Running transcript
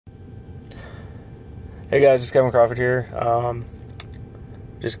Hey guys, it's Kevin Crawford here.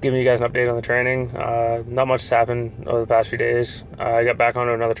 Just giving you guys an update on the training. Not much has happened over the past few days. I got back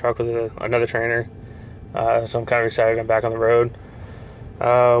onto another truck with another trainer, so I'm kind of excited. I'm back on the road.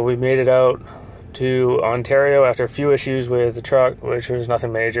 We made it out to Ontario after a few issues with the truck, which was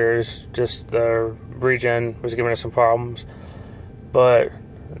nothing major. It's just the regen was giving us some problems. But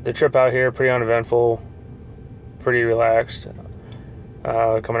the trip out here, pretty uneventful, pretty relaxed.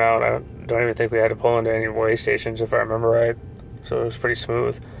 Coming out, I don't even think we had to pull into any way stations, if I remember right. So it was pretty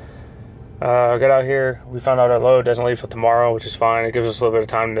smooth. Got out here, we found out our load doesn't leave till tomorrow, which is fine. It gives us a little bit of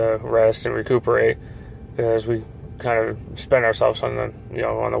time to rest and recuperate because we kind of spend ourselves on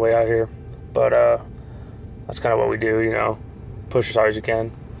the way out here. But that's kind of what we do, push as hard as you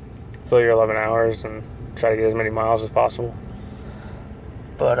can, fill your 11 hours, and try to get as many miles as possible.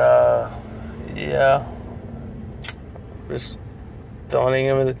 But yeah, just filling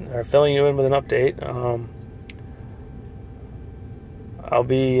you in with an update. I'll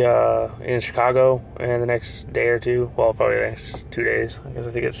be in Chicago in the next day or two. Well, probably the next 2 days. I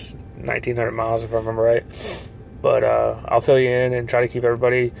think it's 1,900 miles if I remember right. But I'll fill you in and try to keep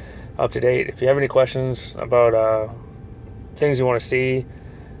everybody up to date. If you have any questions about things you want to see,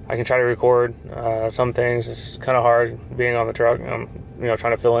 I can try to record some things. It's kind of hard being on the truck. I'm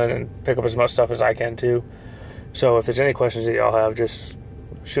trying to fill in and pick up as much stuff as I can too. So if there's any questions that y'all have, just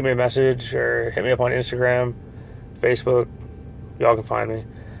shoot me a message or hit me up on Instagram, Facebook. Y'all can find me.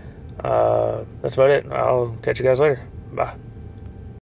 That's about it. I'll catch you guys later. Bye.